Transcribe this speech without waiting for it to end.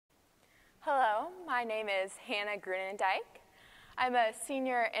Hello, my name is Hannah Grunendijk. I'm a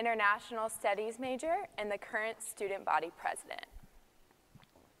senior international studies major and the current student body president.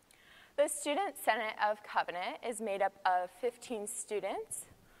 The Student Senate of Covenant is made up of 15 students,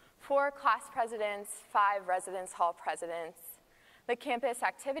 4 class presidents, 5 residence hall presidents, the campus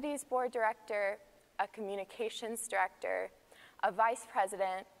activities board director, a communications director, a vice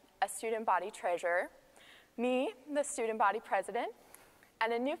president, a student body treasurer, me, the student body president,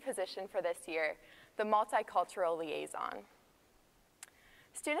 and a new position for this year, the multicultural liaison.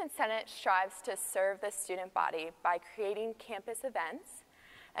 Student Senate strives to serve the student body by creating campus events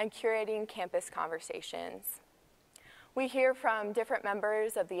and curating campus conversations. We hear from different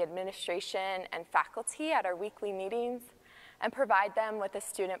members of the administration and faculty at our weekly meetings and provide them with a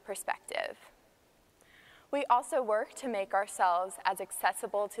student perspective. We also work to make ourselves as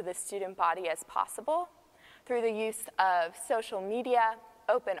accessible to the student body as possible through the use of social media,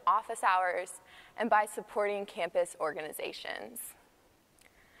 open office hours, and by supporting campus organizations.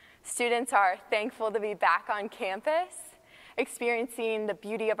 Students are thankful to be back on campus, experiencing the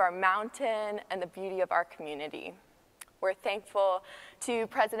beauty of our mountain and the beauty of our community. We're thankful to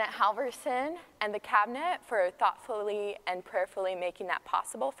President Halvorson and the cabinet for thoughtfully and prayerfully making that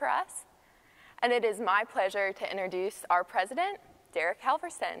possible for us. And it is my pleasure to introduce our president, Derek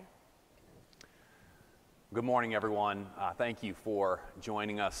Halvorson. Good morning, everyone. Thank you for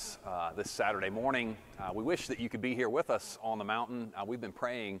joining us this Saturday morning. We wish that you could be here with us on the mountain. We've been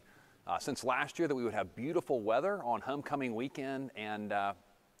praying since last year that we would have beautiful weather on homecoming weekend, and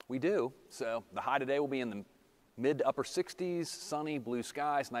we do. So the high today will be in the mid to upper 60s, sunny, blue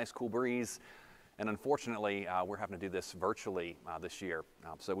skies, nice cool breeze. And unfortunately, we're having to do this virtually this year.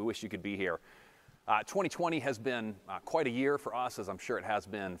 So we wish you could be here. 2020 has been quite a year for us, as I'm sure it has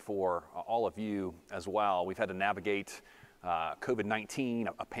been for all of you as well. We've had to navigate COVID-19,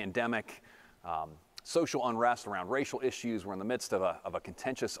 a pandemic, social unrest around racial issues. We're in the midst of a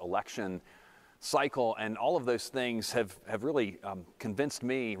contentious election cycle, and all of those things have really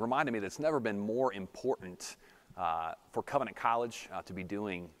reminded me that it's never been more important for Covenant College to be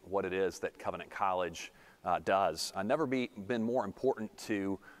doing what it is that Covenant College does. Never been more important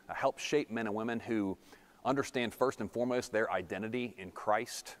to help shape men and women who understand first and foremost their identity in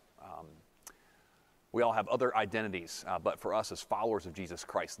Christ. We all have other identities, but for us as followers of Jesus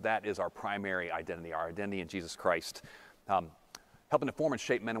Christ, that is our primary identity, our identity in Jesus Christ. Helping to form and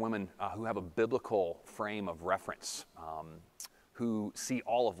shape men and women who have a biblical frame of reference, who see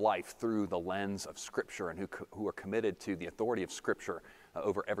all of life through the lens of Scripture, and who are committed to the authority of Scripture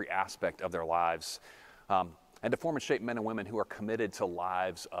over every aspect of their lives. And to form and shape men and women who are committed to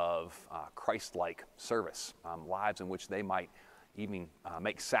lives of Christ-like service, lives in which they might even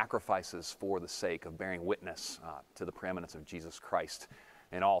make sacrifices for the sake of bearing witness to the preeminence of Jesus Christ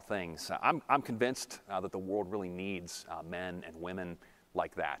in all things. I'm convinced that the world really needs men and women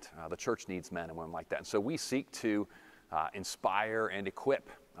like that. The church needs men and women like that. And so we seek to inspire and equip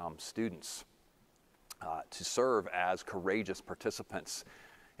students to serve as courageous participants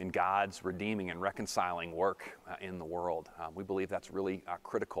in God's redeeming and reconciling work in the world. We believe that's really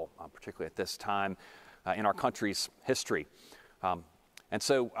critical, particularly at this time in our country's history. And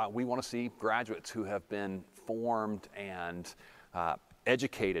so we want to see graduates who have been formed and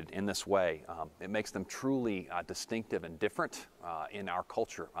educated in this way. It makes them truly distinctive and different in our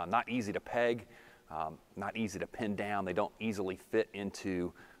culture. Not easy to peg, not easy to pin down. They don't easily fit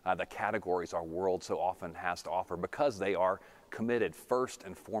into the categories our world so often has to offer, because they are committed first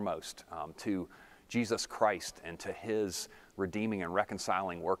and foremost to Jesus Christ and to His redeeming and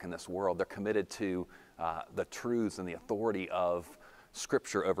reconciling work in this world. They're committed to the truths and the authority of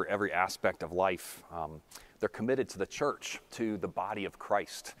Scripture over every aspect of life. They're committed to the church, to the body of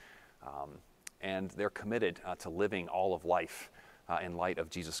Christ, and they're committed to living all of life in light of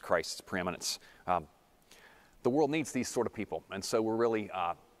Jesus Christ's preeminence. The world needs these sort of people, and so we're really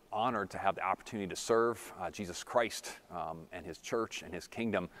honored to have the opportunity to serve Jesus Christ and His church and His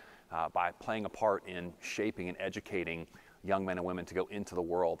kingdom by playing a part in shaping and educating young men and women to go into the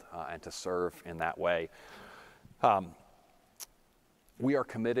world and to serve in that way. We are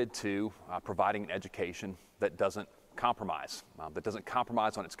committed to providing an education that doesn't compromise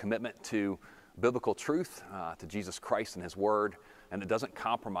on its commitment to biblical truth, to Jesus Christ and His Word, and that doesn't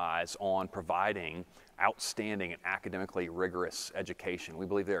compromise on providing outstanding and academically rigorous education. We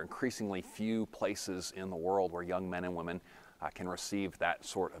believe there are increasingly few places in the world where young men and women can receive that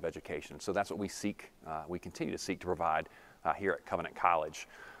sort of education. So that's what we continue to seek to provide here at Covenant College.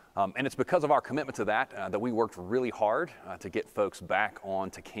 And it's because of our commitment to that that we worked really hard to get folks back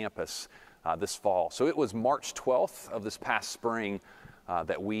onto campus this fall. So it was March 12th of this past spring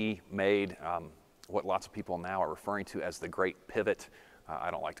that we made what lots of people now are referring to as the Great Pivot.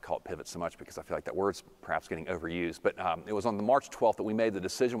 I don't like to call it pivot so much because I feel like that word's perhaps getting overused, but it was on the March 12th that we made the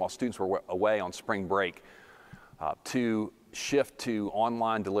decision while students were away on spring break to shift to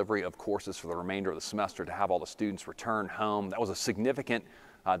online delivery of courses for the remainder of the semester, to have all the students return home. That was a significant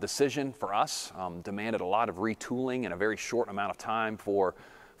decision for us, demanded a lot of retooling in a very short amount of time for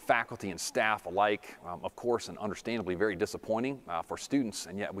faculty and staff alike, of course, and understandably very disappointing for students,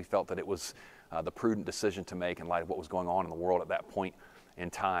 and yet we felt that it was the prudent decision to make in light of what was going on in the world at that point in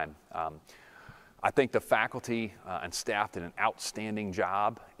time. I think the faculty and staff did an outstanding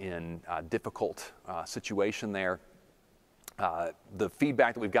job in a difficult situation there. The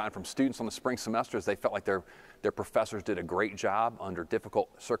feedback that we've gotten from students on the spring semester is they felt like their professors did a great job under difficult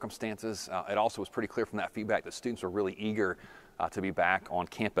circumstances. It also was pretty clear from that feedback that students were really eager to be back on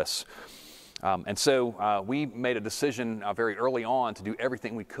campus. And so we made a decision very early on to do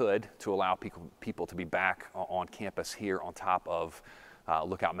everything we could to allow people to be back on campus here on top of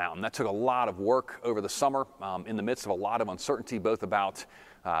Lookout Mountain. That took a lot of work over the summer in the midst of a lot of uncertainty, both about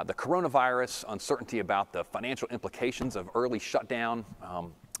the coronavirus, uncertainty about the financial implications of early shutdown,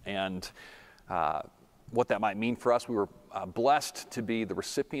 and what that might mean for us. We were blessed to be the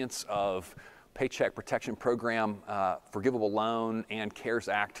recipients of Paycheck Protection Program, forgivable loan, and CARES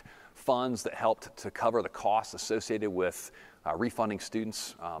Act funds that helped to cover the costs associated with refunding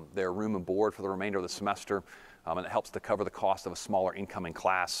students their room and board for the remainder of the semester, and it helps to cover the cost of a smaller incoming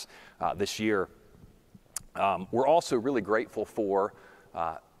class this year. We're also really grateful for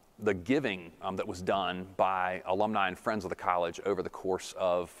the giving that was done by alumni and friends of the college over the course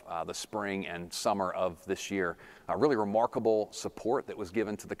of the spring and summer of this year. Really remarkable support that was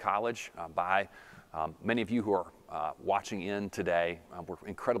given to the college by many of you who are watching in today. We're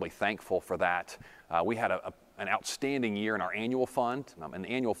incredibly thankful for that. We had an outstanding year in our annual fund, and the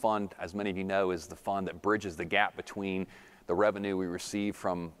annual fund, as many of you know, is the fund that bridges the gap between the revenue we receive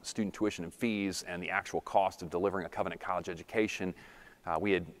from student tuition and fees and the actual cost of delivering a Covenant College education.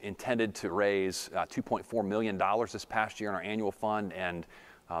 We had intended to raise $2.4 million this past year in our annual fund, and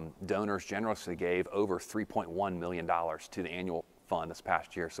donors generously gave over $3.1 million to the annual fund this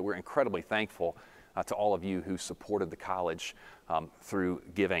past year. So we're incredibly thankful to all of you who supported the college through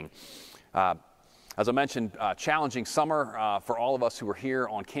giving. As I mentioned, challenging summer for all of us who were here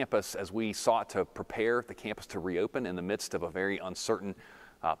on campus as we sought to prepare the campus to reopen in the midst of a very uncertain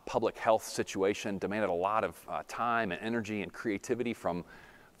public health situation. Demanded a lot of time and energy and creativity from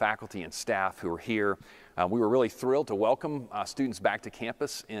faculty and staff who were here. We were really thrilled to welcome students back to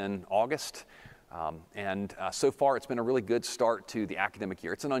campus in August. And so far, it's been a really good start to the academic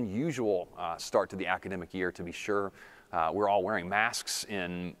year. It's an unusual start to the academic year, to be sure. We're all wearing masks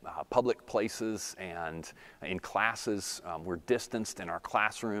in public places and in classes. We're distanced in our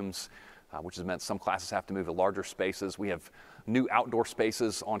classrooms, which has meant some classes have to move to larger spaces. We have new outdoor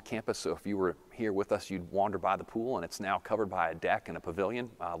spaces on campus, so if you were here with us, you'd wander by the pool, and it's now covered by a deck and a pavilion,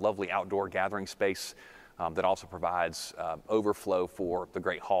 a lovely outdoor gathering space that also provides overflow for the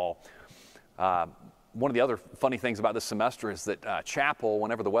Great Hall. One of the other funny things about this semester is that chapel,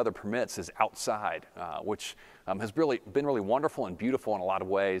 whenever the weather permits, is outside, which has been really wonderful and beautiful in a lot of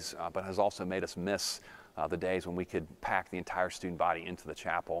ways, but has also made us miss the days when we could pack the entire student body into the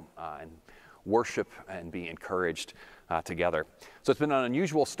chapel and worship and be encouraged together. So it's been an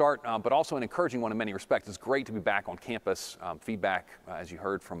unusual start, but also an encouraging one in many respects. It's great to be back on campus. Feedback, as you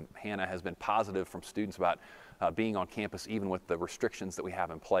heard from Hannah, has been positive from students about being on campus, even with the restrictions that we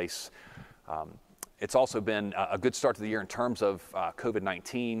have in place. It's also been a good start to the year in terms of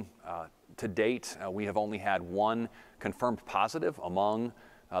COVID-19. To date, we have only had one confirmed positive among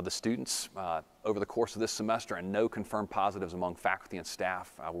the students over the course of this semester, and no confirmed positives among faculty and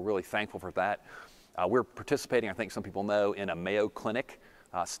staff. We're really thankful for that. We're participating, I think some people know, in a Mayo Clinic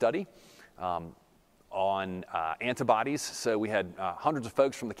study on antibodies. So we had hundreds of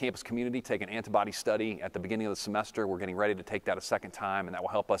folks from the campus community take an antibody study at the beginning of the semester. We're getting ready to take that a second time, and that will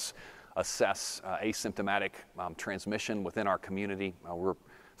help us assess asymptomatic transmission within our community. We're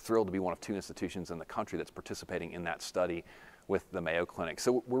thrilled to be one of two institutions in the country that's participating in that study with the Mayo Clinic.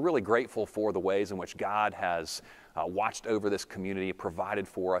 So we're really grateful for the ways in which God has watched over this community, provided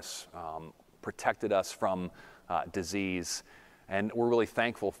for us, protected us from disease, and we're really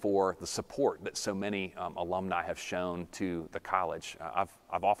thankful for the support that so many alumni have shown to the college.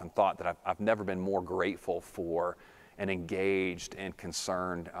 I've often thought that I've never been more grateful for an engaged and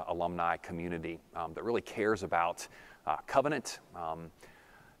concerned alumni community that really cares about Covenant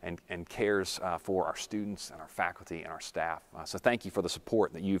and cares for our students and our faculty and our staff. So thank you for the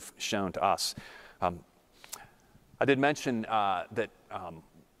support that you've shown to us. I did mention that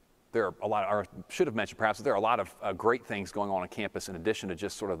there are a lot, or should have mentioned perhaps, that there are a lot of great things going on campus in addition to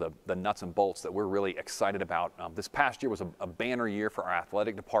just sort of the nuts and bolts that we're really excited about. This past year was a banner year for our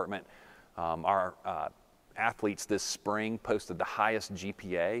athletic department. Our athletes this spring posted the highest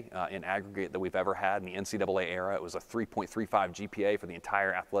GPA in aggregate that we've ever had in the NCAA era. It was a 3.35 GPA for the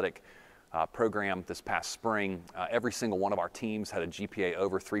entire athletic program this past spring. Every single one of our teams had a GPA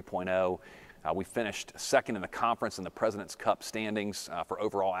over 3.0. We finished second in the conference in the President's Cup standings for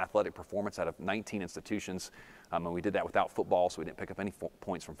overall athletic performance out of 19 institutions. And we did that without football, so we didn't pick up any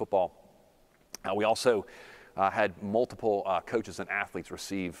points from football. We also had multiple coaches and athletes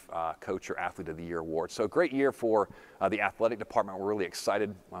receive Coach or Athlete of the Year awards. So a great year for the athletic department. We're really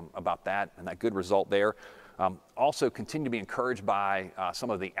excited about that and that good result there. Also continue to be encouraged by some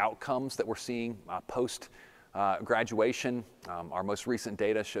of the outcomes that we're seeing post graduation. Our most recent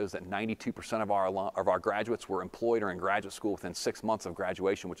data shows that 92% of our graduates were employed or in graduate school within 6 months of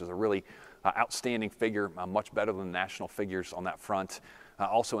graduation, which is a really outstanding figure, much better than national figures on that front.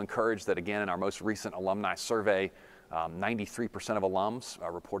 Also encouraged that, again, in our most recent alumni survey, 93% of alums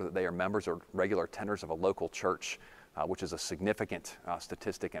reported that they are members or regular attenders of a local church, which is a significant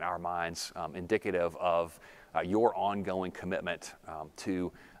statistic in our minds, indicative of your ongoing commitment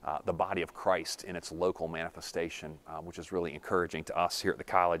to the body of Christ in its local manifestation, which is really encouraging to us here at the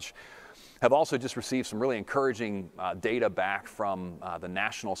college. Have also just received some really encouraging data back from the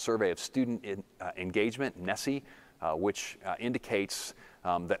National Survey of Student Engagement, NSSE, which indicates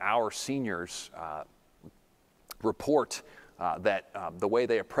that our seniors report that the way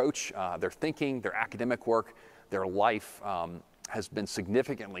they approach their thinking, their academic work, their life has been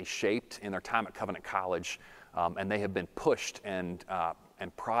significantly shaped in their time at Covenant College, and they have been pushed and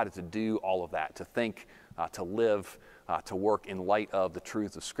prodded to do all of that, to think, to live, to work in light of the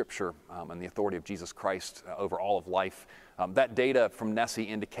truths of Scripture and the authority of Jesus Christ over all of life. That data from NSSE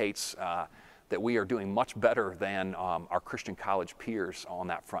indicates that we are doing much better than our Christian college peers on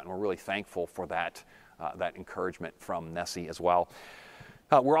that front, and we're really thankful for that encouragement from NSSE as well.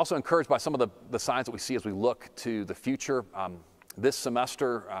 We're also encouraged by some of the signs that we see as we look to the future. This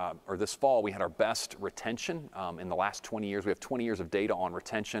semester, or this fall, we had our best retention in the last 20 years. We have 20 years of data on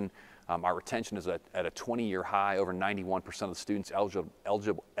retention. Our retention is at a 20-year high. Over 91% of the students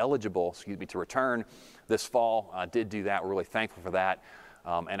eligible to return this fall did do that. We're really thankful for that.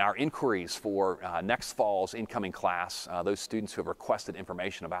 And our inquiries for next fall's incoming class, those students who have requested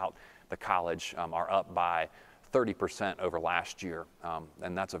information about the college are up by 30% over last year.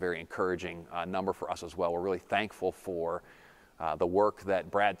 And that's a very encouraging number for us as well. We're really thankful for the work that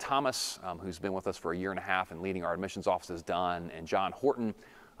Brad Thomas, who's been with us for a year and a half and leading our admissions office, has done, and John Horton,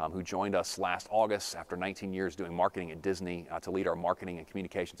 who joined us last August after 19 years doing marketing at Disney to lead our marketing and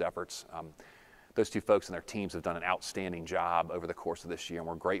communications efforts. Those two folks and their teams have done an outstanding job over the course of this year, and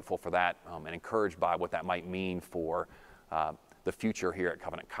we're grateful for that and encouraged by what that might mean for the future here at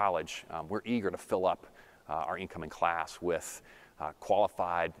Covenant College. We're eager to fill up our incoming class with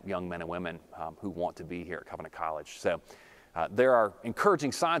qualified young men and women who want to be here at Covenant College. So there are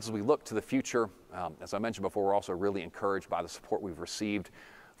encouraging signs as we look to the future. As I mentioned before, we're also really encouraged by the support we've received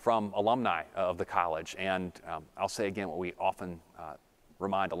from alumni of the college. And I'll say again what we often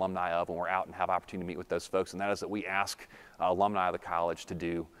remind alumni of when we're out and have opportunity to meet with those folks, and that is that we ask alumni of the college to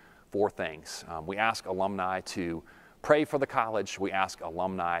do 4 things. We ask alumni to pray for the college. We ask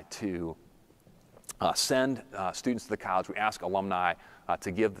alumni to send students to the college. We ask alumni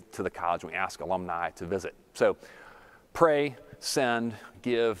to give to the college. We ask alumni to visit. So pray, send,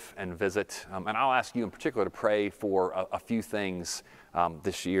 give, and visit. And I'll ask you in particular to pray for a few things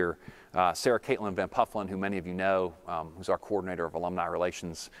this year. Sarah Caitlin Van Pufflin, who many of you know, who's our coordinator of alumni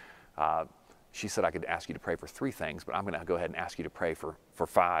relations, she said I could ask you to pray for 3 things, but I'm going to go ahead and ask you to pray for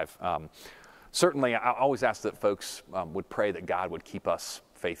 5. Certainly, I always ask that folks would pray that God would keep us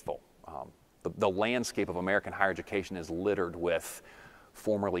faithful. The landscape of American higher education is littered with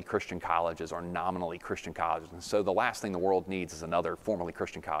formerly Christian colleges or nominally Christian colleges. And so the last thing the world needs is another formerly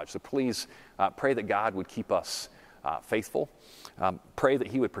Christian college. So please pray that God would keep us faithful. Pray that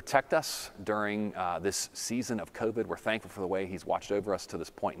He would protect us during this season of COVID. We're thankful for the way He's watched over us to this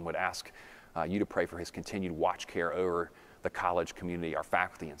point, and would ask you to pray for His continued watch care over the college community, our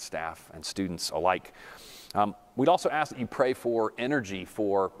faculty and staff and students alike. We'd also ask that you pray for energy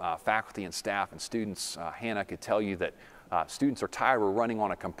for faculty and staff and students. Hannah could tell you that students are tired. We're running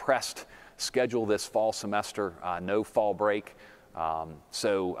on a compressed schedule this fall semester, no fall break.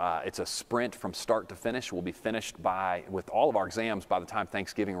 So it's a sprint from start to finish. We'll be finished with all of our exams by the time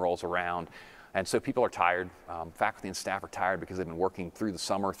Thanksgiving rolls around. And so people are tired. Faculty and staff are tired because they've been working through the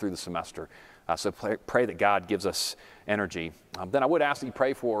summer, through the semester. So pray that God gives us energy. Then I would ask that you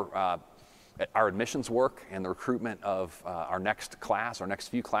pray for our admissions work and the recruitment of our next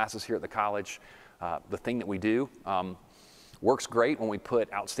few classes here at the college. The thing that we do works great when we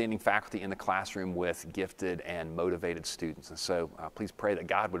put outstanding faculty in the classroom with gifted and motivated students. And so please pray that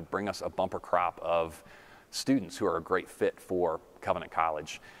God would bring us a bumper crop of students who are a great fit for Covenant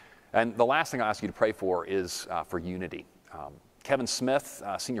College. And the last thing I ask you to pray for is for unity. Kevin Smith,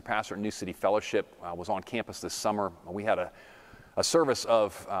 senior pastor at New City Fellowship, was on campus this summer. We had a service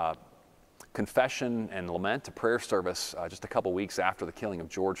of confession and lament, a prayer service just a couple weeks after the killing of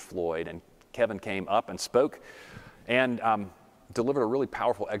George Floyd. And Kevin came up and spoke and delivered a really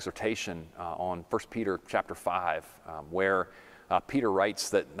powerful exhortation on 1 Peter chapter 5, where Peter writes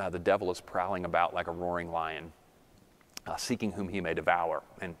that the devil is prowling about like a roaring lion, seeking whom he may devour.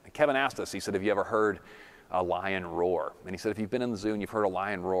 And Kevin asked us, he said, have you ever heard a lion roar? And he said, if you've been in the zoo and you've heard a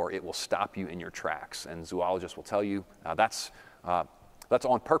lion roar, it will stop you in your tracks. And zoologists will tell you that's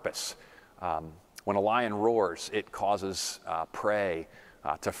on purpose. When a lion roars, it causes prey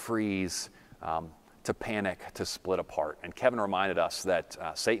to freeze, to panic, to split apart. And Kevin reminded us that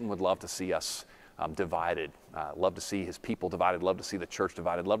Satan would love to see us divided, love to see his people divided, love to see the church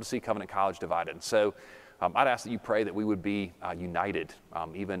divided, love to see Covenant College divided. And so I'd ask that you pray that we would be united,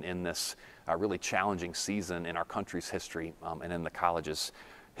 even in this really challenging season in our country's history and in the college's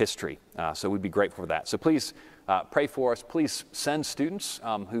history. So we'd be grateful for that. So please pray for us. Please send students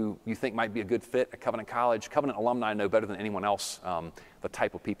who you think might be a good fit at Covenant College. Covenant alumni know better than anyone else the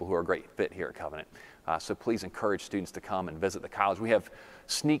type of people who are a great fit here at Covenant. So please encourage students to come and visit the college. We have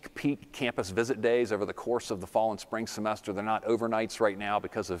sneak peek campus visit days over the course of the fall and spring semester. They're not overnights right now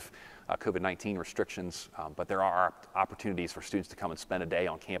because of COVID-19 restrictions, but there are opportunities for students to come and spend a day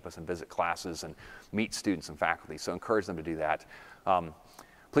on campus and visit classes and meet students and faculty. So encourage them to do that.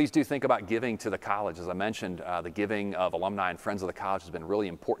 Please do think about giving to the college. As I mentioned, the giving of alumni and friends of the college has been really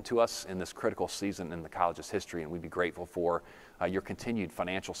important to us in this critical season in the college's history, and we'd be grateful for your continued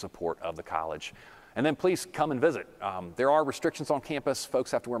financial support of the college. And then please come and visit. There are restrictions on campus.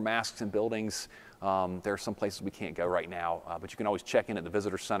 Folks have to wear masks in buildings. There are some places we can't go right now, but you can always check in at the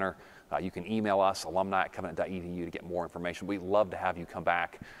Visitor Center. You can email us, alumni@covenant.edu, to get more information. We'd love to have you come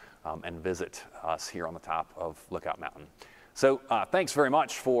back and visit us here on the top of Lookout Mountain. So thanks very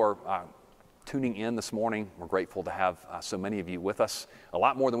much for tuning in this morning. We're grateful to have so many of you with us, a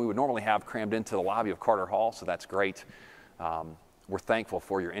lot more than we would normally have crammed into the lobby of Carter Hall, so that's great. We're thankful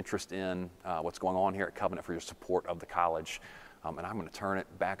for your interest in what's going on here at Covenant, for your support of the college. And I'm going to turn it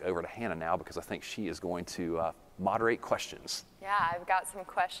back over to Hannah now because I think she is going to moderate questions. Yeah, I've got some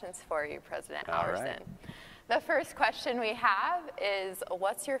questions for you, President Halvorson. Right. The first question we have is,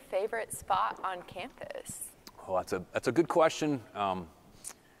 what's your favorite spot on campus? Well, that's a good question.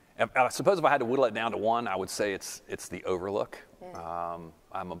 I suppose if I had to whittle it down to one, I would say it's the overlook. I'm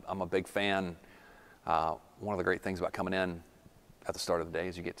a big fan. One of the great things about coming in at the start of the day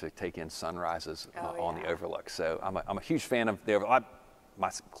is you get to take in sunrises on the overlook. So I'm a huge fan of the overlook. My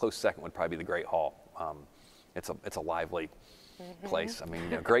close second would probably be the Great Hall. It's a lively place. I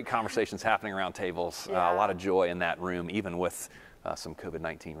mean, great conversations happening around tables. A lot of joy in that room, even with some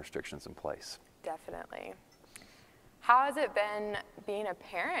COVID-19 restrictions in place. Definitely. How has it been being a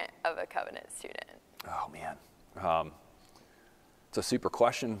parent of a Covenant student? Oh, man. It's a super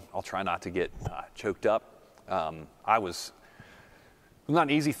question. I'll try not to get choked up. It was not an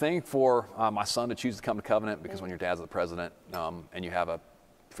easy thing for my son to choose to come to Covenant because when your dad's the president and you have a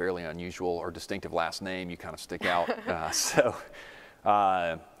fairly unusual or distinctive last name, you kind of stick out. So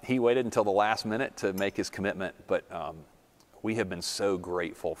he waited until the last minute to make his commitment, but we have been so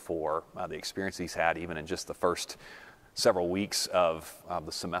grateful for the experience he's had even in just the first several weeks of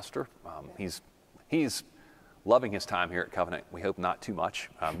the semester. He's loving his time here at Covenant. We hope not too much.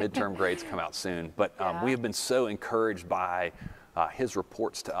 Midterm grades come out soon, but we have been so encouraged by his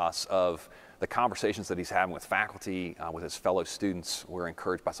reports to us of the conversations that he's having with faculty, with his fellow students. We're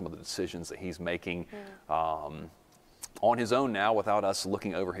encouraged by some of the decisions that he's making on his own now without us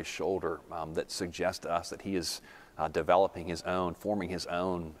looking over his shoulder, that suggest to us that he is developing his own, forming his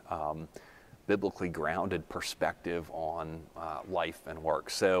own biblically grounded perspective on life and work.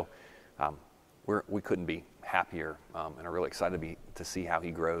 So we couldn't be happier and are really excited to see how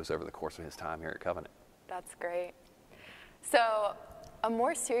he grows over the course of his time here at Covenant. That's great. So a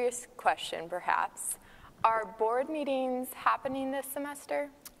more serious question, perhaps. Are board meetings happening this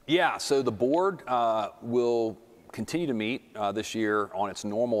semester? Yeah, so the board will continue to meet this year on its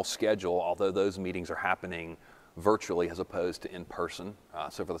normal schedule, although those meetings are happening virtually as opposed to in person.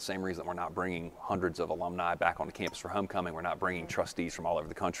 So for the same reason we're not bringing hundreds of alumni back onto campus for homecoming, we're not bringing trustees from all over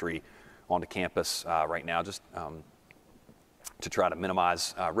the country onto campus right now, just to try to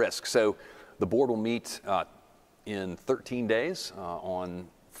minimize risk. So the board will meet in 13 days on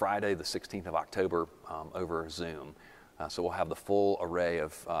Friday, the 16th of October, over Zoom. So we'll have the full array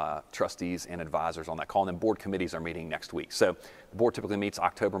of trustees and advisors on that call, and then board committees are meeting next week. So the board typically meets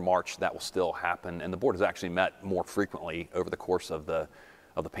October, March. That will still happen, and the board has actually met more frequently over the course of the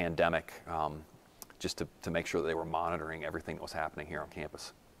pandemic, just to make sure that they were monitoring everything that was happening here on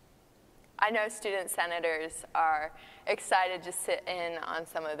campus. I know student senators are excited to sit in on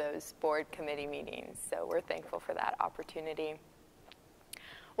some of those board committee meetings, so we're thankful for that opportunity.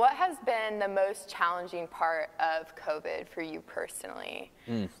 What has been the most challenging part of COVID for you personally?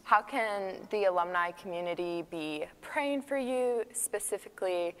 How can the alumni community be praying for you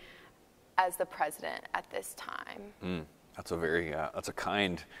specifically as the president at this time? That's a very, that's a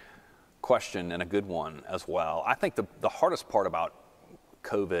kind question and a good one as well. I think the hardest part about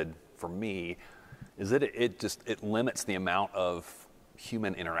COVID for me is that it limits the amount of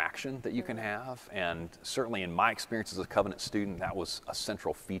human interaction that you can have, and certainly in my experience as a Covenant student, that was a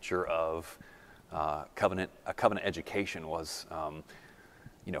central feature of Covenant education was,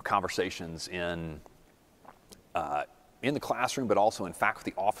 conversations in the classroom, but also in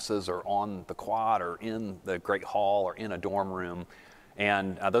faculty offices or on the quad or in the Great Hall or in a dorm room,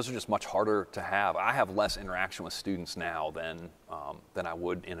 and those are just much harder to have. I have less interaction with students now than I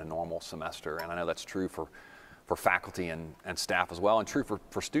would in a normal semester, and I know that's true for faculty and staff as well, and true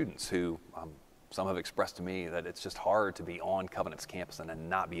for students who, some have expressed to me that it's just hard to be on Covenant's campus and then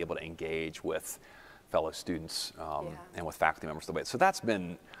not be able to engage with fellow students and with faculty members the way. So that's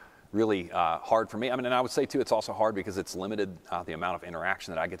been really hard for me. I mean, and I would say too, it's also hard because it's limited the amount of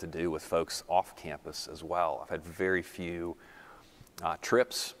interaction that I get to do with folks off campus as well. I've had very few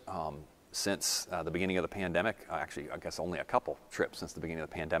trips since the beginning of the pandemic. Actually, I guess only a couple trips since the beginning of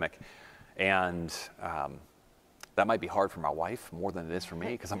the pandemic. And that might be hard for my wife more than it is for me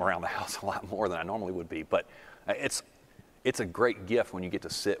because I'm around the house a lot more than I normally would be. But it's a great gift when you get to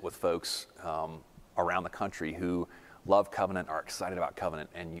sit with folks around the country who love Covenant, are excited about Covenant.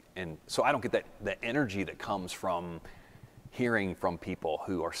 And so I don't get that energy that comes from hearing from people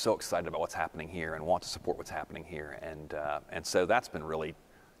who are so excited about what's happening here and want to support what's happening here. And so that's been really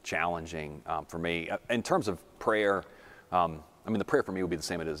challenging for me. In terms of prayer, I mean, the prayer for me would be the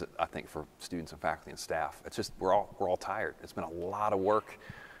same it is, I think, for students and faculty and staff. It's just we're all tired. It's been a lot of work,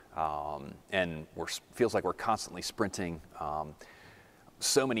 and feels like we're constantly sprinting.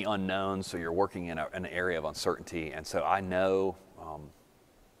 So many unknowns, so you're working in an area of uncertainty. And so I know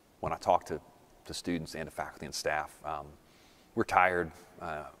when I talk to students and to faculty and staff, we're tired.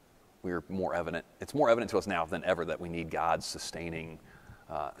 It's more evident to us now than ever that we need God's sustaining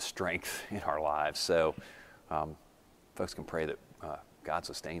strength in our lives. So folks can pray that God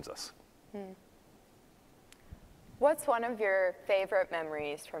sustains us. What's one of your favorite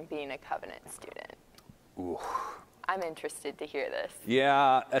memories from being a Covenant student? Ooh. I'm interested to hear this.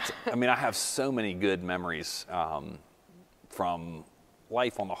 Yeah, I have so many good memories from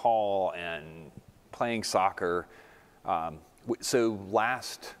life on the hall and playing soccer. So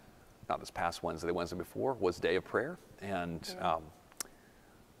not this past Wednesday, the Wednesday before, was Day of Prayer. And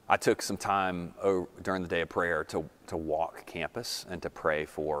I took some time during the Day of Prayer to walk campus and to pray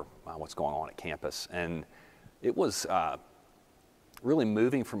for what's going on at campus. And it was really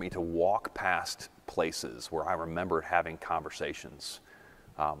moving for me to walk past places where I remembered having conversations,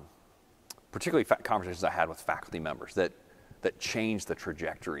 particularly conversations I had with faculty members that changed the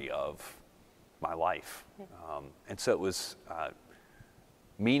trajectory of my life. And so it was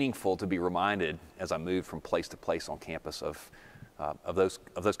meaningful to be reminded as I moved from place to place on campus of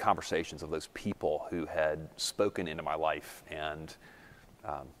those conversations, of those people who had spoken into my life and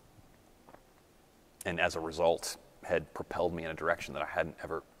as a result had propelled me in a direction that I hadn't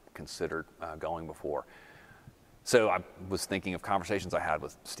ever considered going before. So I was thinking of conversations I had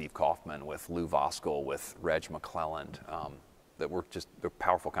with Steve Kaufman, with Lou Voskuhl, with Reg McClelland, that were just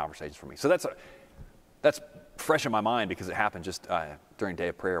powerful conversations for me. So that's fresh in my mind because it happened just during Day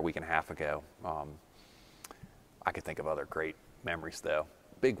of Prayer a week and a half ago. I could think of other great memories though.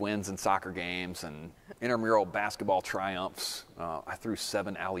 Big wins in soccer games and intramural basketball triumphs. I threw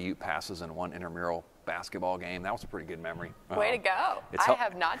 7 alley-oop passes in one intramural basketball game. That was a pretty good memory. Way to go. I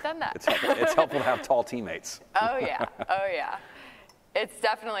have not done that. It's helpful to have tall teammates. Oh yeah. It's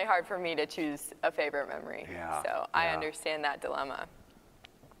definitely hard for me to choose a favorite memory. So I understand that dilemma.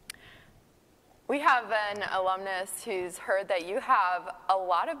 We have an alumnus who's heard that you have a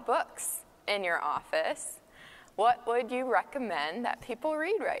lot of books in your office. what would you recommend that people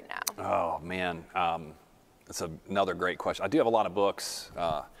read right now? Oh, man. That's another great question. I do have a lot of books.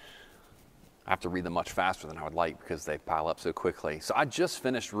 I have to read them much faster than I would like because they pile up so quickly. So I just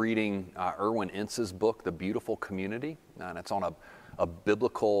finished reading Erwin Ince's book, The Beautiful Community, and it's on a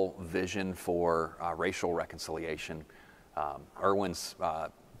biblical vision for racial reconciliation. Erwin's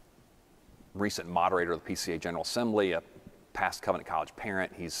recent moderator of the PCA General Assembly, a past Covenant College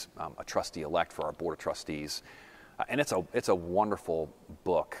parent. He's a trustee-elect for our Board of Trustees. And it's a wonderful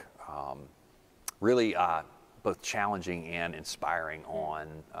book, really both challenging and inspiring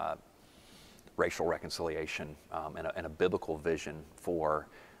on racial reconciliation and a biblical vision for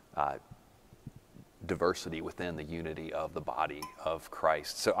diversity within the unity of the body of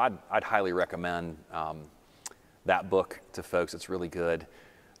Christ. So I'd highly recommend that book to folks. It's really good.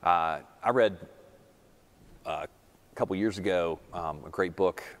 I read a couple years ago a great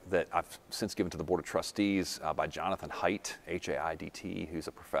book that I've since given to the Board of Trustees by Jonathan Haidt, H-A-I-D-T, who's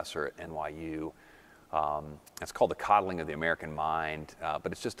a professor at NYU. It's called The Coddling of the American Mind,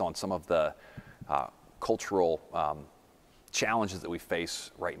 but it's just on some of the cultural challenges that we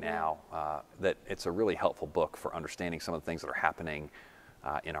face right now, that it's a really helpful book for understanding some of the things that are happening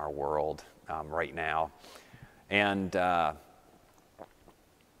in our world right now. And I'm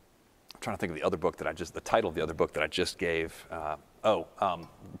trying to think of the other book that the title of the other book that I just gave.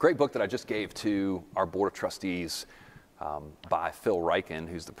 Great book that I just gave to our Board of Trustees by Phil Ryken,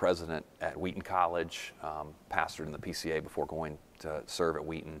 who's the president at Wheaton College, pastored in the PCA before going to serve at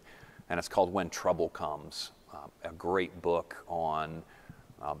Wheaton. And it's called When Trouble Comes, a great book on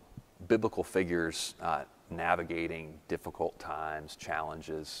biblical figures navigating difficult times,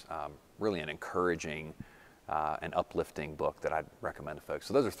 challenges, really an encouraging and uplifting book that I'd recommend to folks.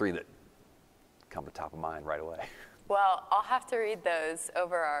 So those are three that come to top of mind right away. Well, I'll have to read those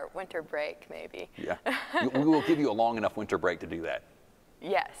over our winter break, maybe. Yeah, we will give you a long enough winter break to do that.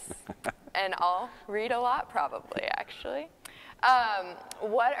 Yes, and I'll read a lot probably, actually.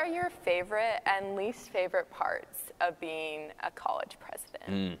 What are your favorite and least favorite parts of being a college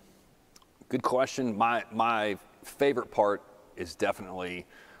president? Good question. My favorite part is definitely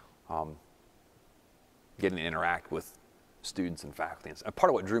getting to interact with students and faculty. And part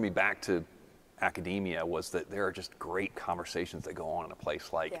of what drew me back to academia was that there are just great conversations that go on in a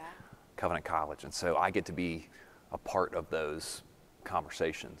place like Covenant College. And so I get to be a part of those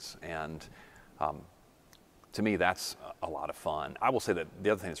conversations. And to me, that's a lot of fun. I will say that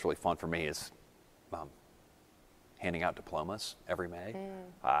the other thing that's really fun for me is handing out diplomas every May.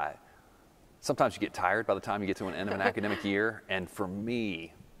 Sometimes you get tired by the time you get to an end of an academic year. And for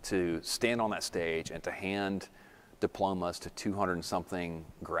me to stand on that stage and to hand diplomas to 200 and something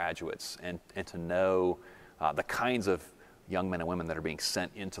graduates and to know the kinds of young men and women that are being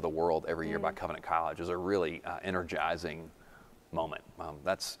sent into the world every year by Covenant College is a really energizing moment.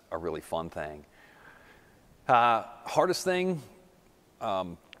 That's a really fun thing. Hardest thing,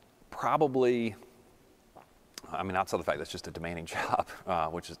 probably, I mean, outside the fact that's just a demanding job,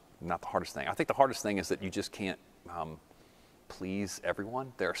 which is not the hardest thing. I think the hardest thing is that you just can't please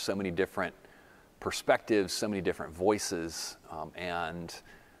everyone. There are so many different perspectives, so many different voices, and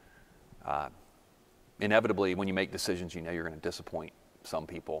inevitably when you make decisions, you know you're going to disappoint some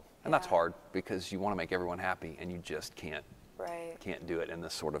people. And that's hard because you want to make everyone happy and you just can't do it in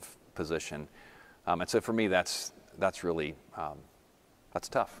this sort of position. And so for me, that's really, that's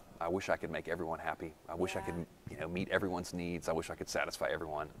tough. I wish I could make everyone happy. I wish I could meet everyone's needs. I wish I could satisfy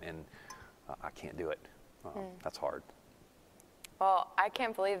everyone, and I can't do it. That's hard. Well, I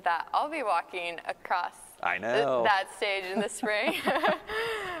can't believe that. I'll be walking across that stage in the spring.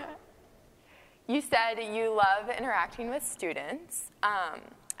 You said you love interacting with students.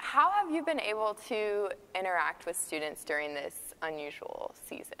 How have you been able to interact with students during this unusual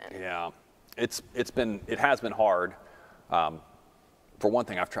season? Yeah, it has been hard. For one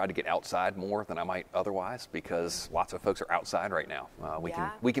thing, I've tried to get outside more than I might otherwise because lots of folks are outside right now.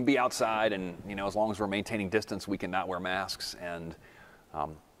 We can be outside, and as long as we're maintaining distance, we can not wear masks. And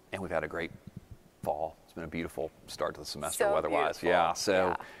we've had a great fall. It's been a beautiful start to the semester weather-wise.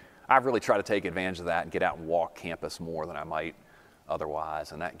 So I've really tried to take advantage of that and get out and walk campus more than I might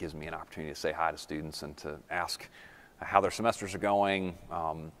otherwise, and that gives me an opportunity to say hi to students and to ask how their semesters are going.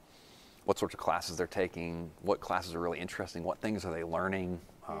 What sorts of classes they're taking, what classes are really interesting, what things are they learning.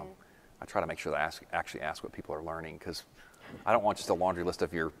 I try to make sure that I actually ask what people are learning, because I don't want just a laundry list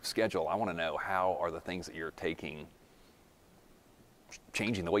of your schedule. I want to know how are the things that you're taking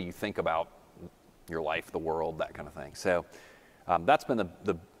changing the way you think about your life, the world, that kind of thing. So that's been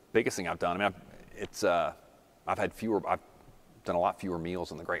the biggest thing I've done. I mean, I've done a lot fewer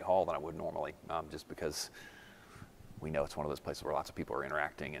meals in the Great Hall than I would normally, just because we know it's one of those places where lots of people are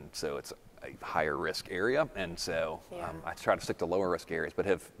interacting, and so it's a higher risk area. And so I try to stick to lower risk areas, but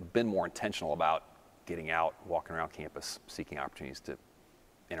have been more intentional about getting out, walking around campus, seeking opportunities to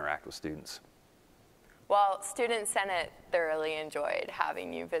interact with students. Well, Student Senate thoroughly enjoyed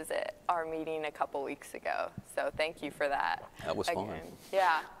having you visit our meeting a couple weeks ago, so thank you for that. That was fun.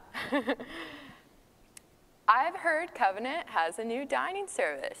 Yeah. I've heard Covenant has a new dining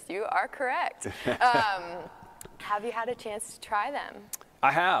service. You are correct. Have you had a chance to try them?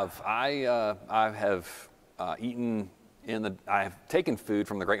 I have. I have eaten I have taken food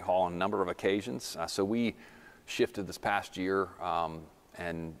from the Great Hall on a number of occasions. So we shifted this past year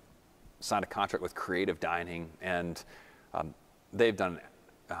and signed a contract with Creative Dining, and they've done,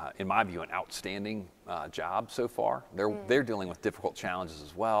 in my view, an outstanding job so far. They're dealing with difficult challenges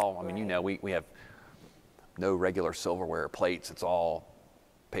as well. I mean, you know, we have no regular silverware plates. It's all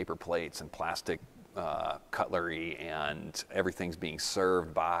paper plates and plastic cutlery, and everything's being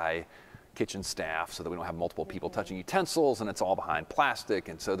served by kitchen staff so that we don't have multiple people touching utensils, and it's all behind plastic.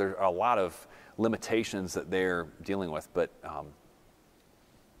 And so there are a lot of limitations that they're dealing with, but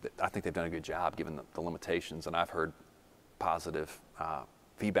I think they've done a good job given the limitations, and I've heard positive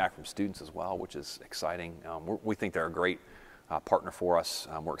feedback from students as well, which is exciting. We think they're a great partner for us.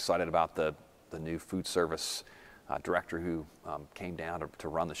 We're excited about the new food service director who came down to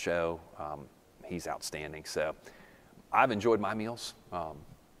run the show. He's outstanding. So I've enjoyed my meals,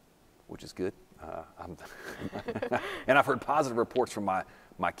 which is good. And I've heard positive reports from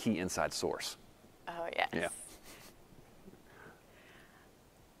my key inside source. Oh, yes. Yeah.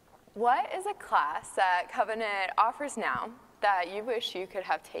 What is a class that Covenant offers now that you wish you could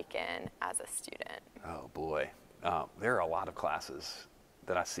have taken as a student? Oh, boy. There are a lot of classes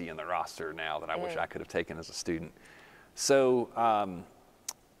that I see in the roster now that I wish I could have taken as a student. So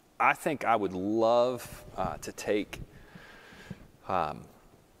I think I would love to take, Alyssa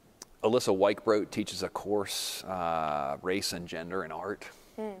Weichbrodt teaches a course, Race and Gender and Art.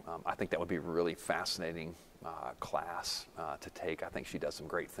 I think that would be a really fascinating class to take. I think she does some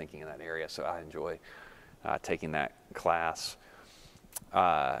great thinking in that area, so I enjoy taking that class.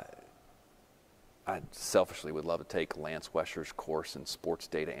 I selfishly would love to take Lance Wescher's course in sports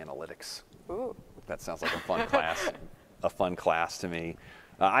data analytics. Ooh. That sounds like a fun class, a fun class to me.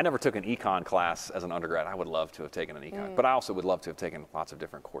 I never took an econ class as an undergrad. I would love to have taken an econ, but I also would love to have taken lots of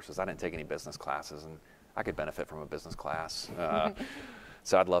different courses. I didn't take any business classes, and I could benefit from a business class.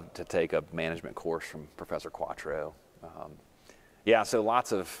 So I'd love to take a management course from Professor Quattro. Yeah, so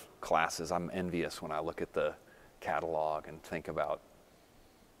lots of classes. I'm envious when I look at the catalog and think about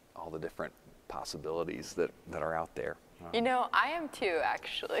all the different possibilities that are out there. You know, I am too,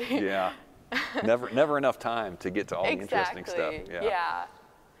 actually. Yeah. Never enough time to get to all the interesting stuff. Yeah.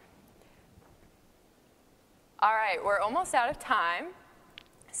 All right, we're almost out of time.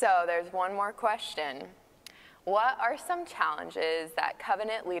 So there's one more question. What are some challenges that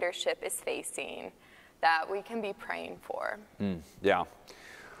Covenant leadership is facing that we can be praying for? Yeah.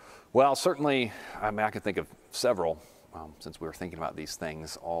 Well, certainly, I mean, I could think of several since we were thinking about these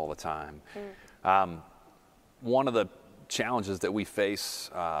things all the time. One of the challenges that we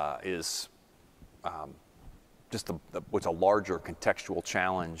face is just what's a larger contextual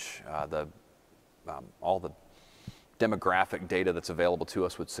challenge. All the demographic data that's available to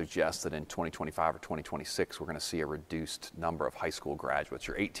us would suggest that in 2025 or 2026, we're going to see a reduced number of high school graduates.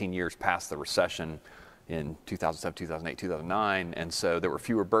 You're 18 years past the recession in 2007, 2008, 2009, and so there were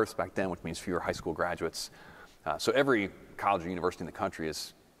fewer births back then, which means fewer high school graduates. So every college or university in the country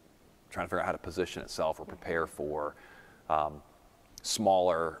is trying to figure out how to position itself or prepare for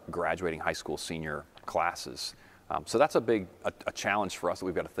smaller graduating high school senior classes. So that's a challenge for us that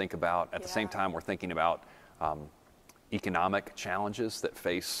we've got to think about. At the same time, we're thinking about economic challenges that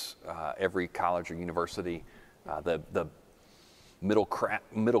face every college or university. The middle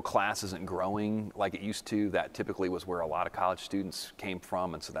class isn't growing like it used to. That typically was where a lot of college students came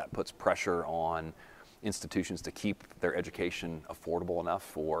from, and so that puts pressure on institutions to keep their education affordable enough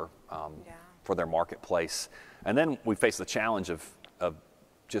for their marketplace. And then we face the challenge of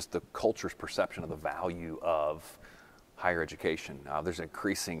just the culture's perception of the value of higher education. There's an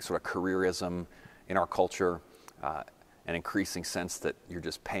increasing sort of careerism in our culture, an increasing sense that you're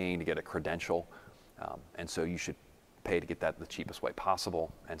just paying to get a credential, and so you should pay to get that the cheapest way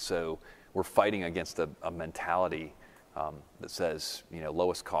possible. And so we're fighting against a mentality that says, you know,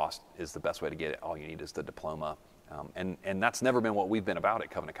 lowest cost is the best way to get it. All you need is the diploma. And that's never been what we've been about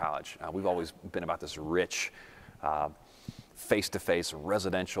at Covenant College. We've always been about this rich, face-to-face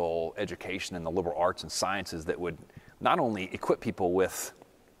residential education in the liberal arts and sciences that would not only equip people with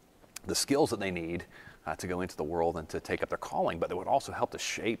the skills that they need to go into the world and to take up their calling, but that would also help to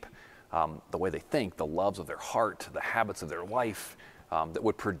shape the way they think, the loves of their heart, the habits of their life, that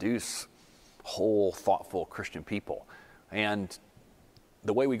would produce whole, thoughtful Christian people. And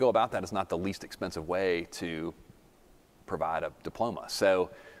the way we go about that is not the least expensive way to provide a diploma.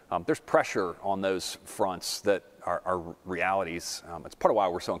 So there's pressure on those fronts that are realities. It's part of why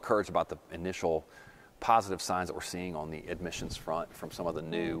we're so encouraged about the initial positive signs that we're seeing on the admissions front from some of the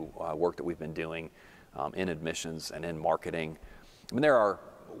new work that we've been doing in admissions and in marketing. I mean,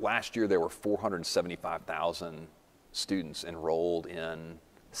 last year there were 475,000 students enrolled in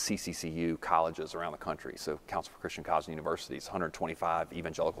CCCU colleges around the country, so Council for Christian Colleges and Universities, 125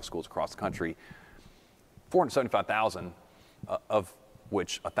 evangelical schools across the country, 475,000 of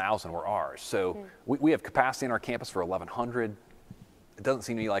which 1,000 were ours. So we have capacity in our campus for 1,100. It doesn't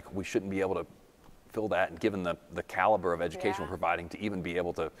seem to me like we shouldn't be able to fill that, and given the caliber of education we're providing, to even be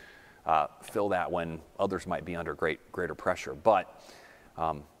able to fill that when others might be under greater pressure. But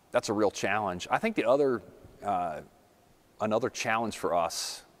that's a real challenge. I think the other another challenge for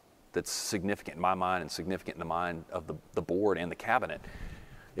us that's significant in my mind and significant in the mind of the board and the cabinet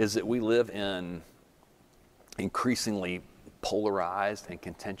is that we live in increasingly polarized and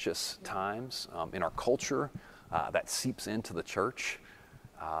contentious times in our culture that seeps into the church.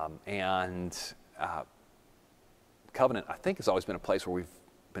 Covenant, I think, has always been a place where we've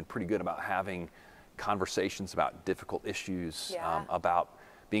been pretty good about having conversations about difficult issues, about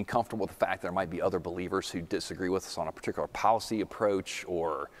being comfortable with the fact that there might be other believers who disagree with us on a particular policy approach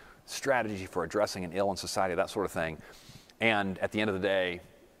or strategy for addressing an ill in society, that sort of thing. And at the end of the day,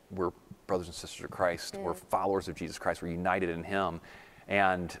 we're brothers and sisters of Christ. We're followers of Jesus Christ. We're united in Him.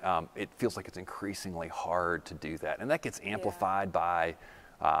 And it feels like it's increasingly hard to do that. And that gets amplified by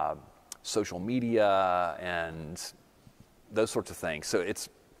social media and those sorts of things. So it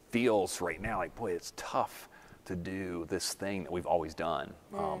feels right now like, boy, it's tough to do this thing that we've always done.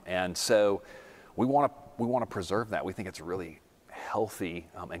 And so we want to preserve that. We think it's really healthy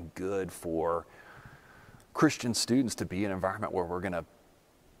and good for Christian students to be in an environment where we're going to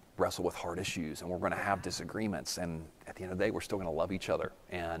wrestle with hard issues and we're going to have disagreements. And at the end of the day, we're still going to love each other,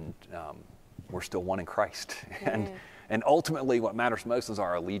 and we're still one in Christ. And ultimately, what matters most is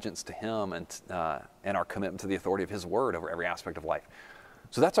our allegiance to Him and our commitment to the authority of His Word over every aspect of life.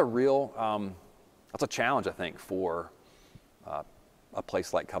 So that's a real, that's a challenge, I think, for a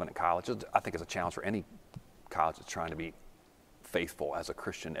place like Covenant College. I think it's a challenge for any college that's trying to be faithful as a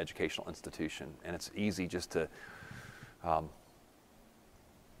Christian educational institution. And it's easy just to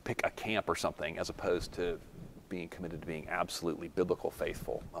pick a camp or something as opposed to being committed to being absolutely biblical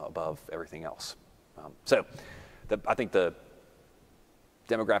faithful above everything else. I think the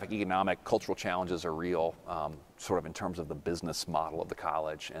demographic, economic, cultural challenges are real, sort of in terms of the business model of the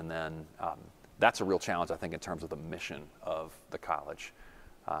college. And then that's a real challenge, I think, in terms of the mission of the college.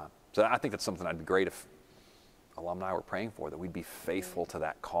 So I think that's something that'd be great if alumni were praying for, that we'd be faithful to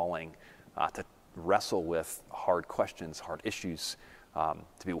that calling, to wrestle with hard questions, hard issues,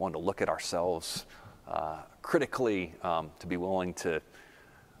 to be willing to look at ourselves critically, to be willing to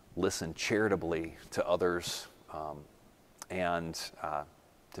listen charitably to others, and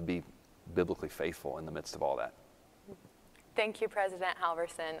to be biblically faithful in the midst of all that. Thank you, President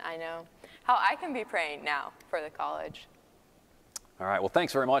Halvorson. I know how I can be praying now for the college. All right. Well,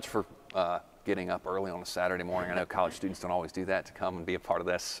 thanks very much for getting up early on a Saturday morning. I know college students don't always do that, to come and be a part of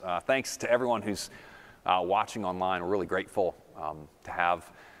this. Thanks to everyone who's watching online. We're really grateful to have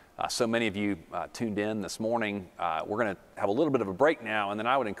so many of you tuned in this morning. We're going to have a little bit of a break now, and then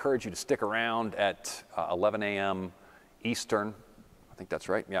I would encourage you to stick around at 11 a.m. Eastern. I think that's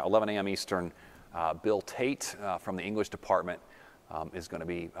right. Yeah, 11 a.m. Eastern. Bill Tate from the English department is going to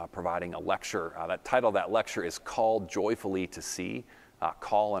be providing a lecture. That title of that lecture is Called Joyfully to See,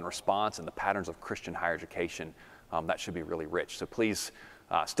 Call and Response and the Patterns of Christian Higher Education. That should be really rich. So please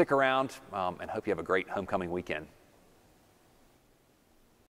stick around and hope you have a great homecoming weekend.